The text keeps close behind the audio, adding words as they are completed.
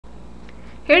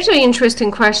Here's an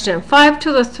interesting question. 5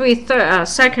 to the 3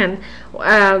 second.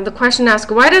 The question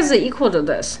asks, why does it equal to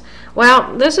this?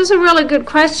 Well, this is a really good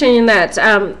question in that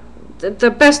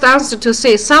the best answer to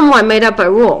say someone made up a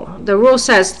rule. The rule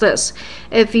says this: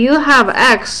 if you have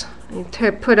x, you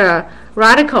put a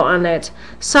radical on it,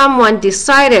 someone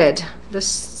decided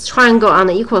this triangle on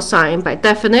the equal sign, by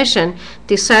definition,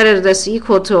 decided this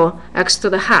equal to x to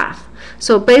the half.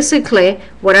 So basically,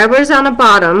 whatever is on the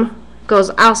bottom goes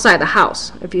outside the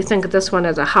house, if you think of this one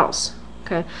as a house.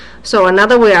 Okay. So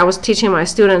another way I was teaching my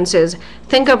students is,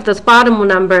 think of this bottom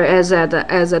number as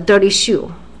a dirty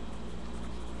shoe,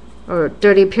 or a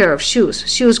dirty pair of shoes.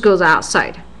 Shoes goes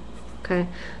outside. Okay.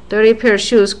 Dirty pair of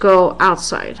shoes go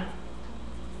outside.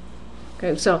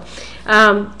 Okay, so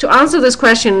to answer this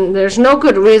question, there's no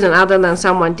good reason other than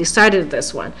someone decided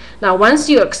this one. Now, once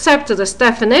you accept this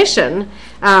definition,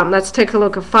 let's take a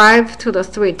look at 5 to the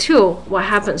 3, 2. What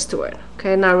happens to it?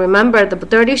 Okay, now remember, the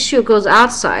dirty shoe goes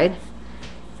outside.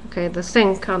 Okay, the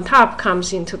thing on top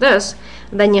comes into this.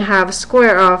 And then you have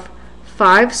square of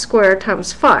 5 squared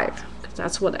times 5. Because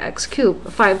that's what x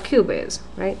cubed, 5 cubed is,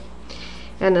 right?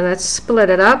 And then let's split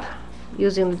it up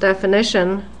using the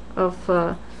definition of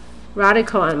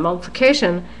radical and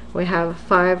multiplication. We have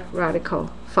 5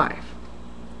 radical 5.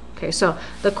 Okay, so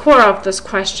the core of this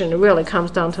question really comes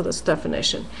down to this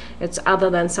definition. It's other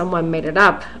than someone made it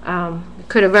up. It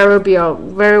could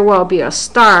very well be a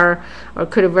star, or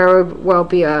could very well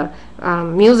be a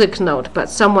music note, but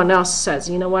someone else says,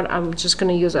 you know what, I'm just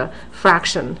going to use a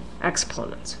fraction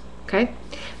exponent. Okay,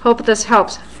 hope this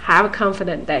helps. Have a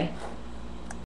confident day.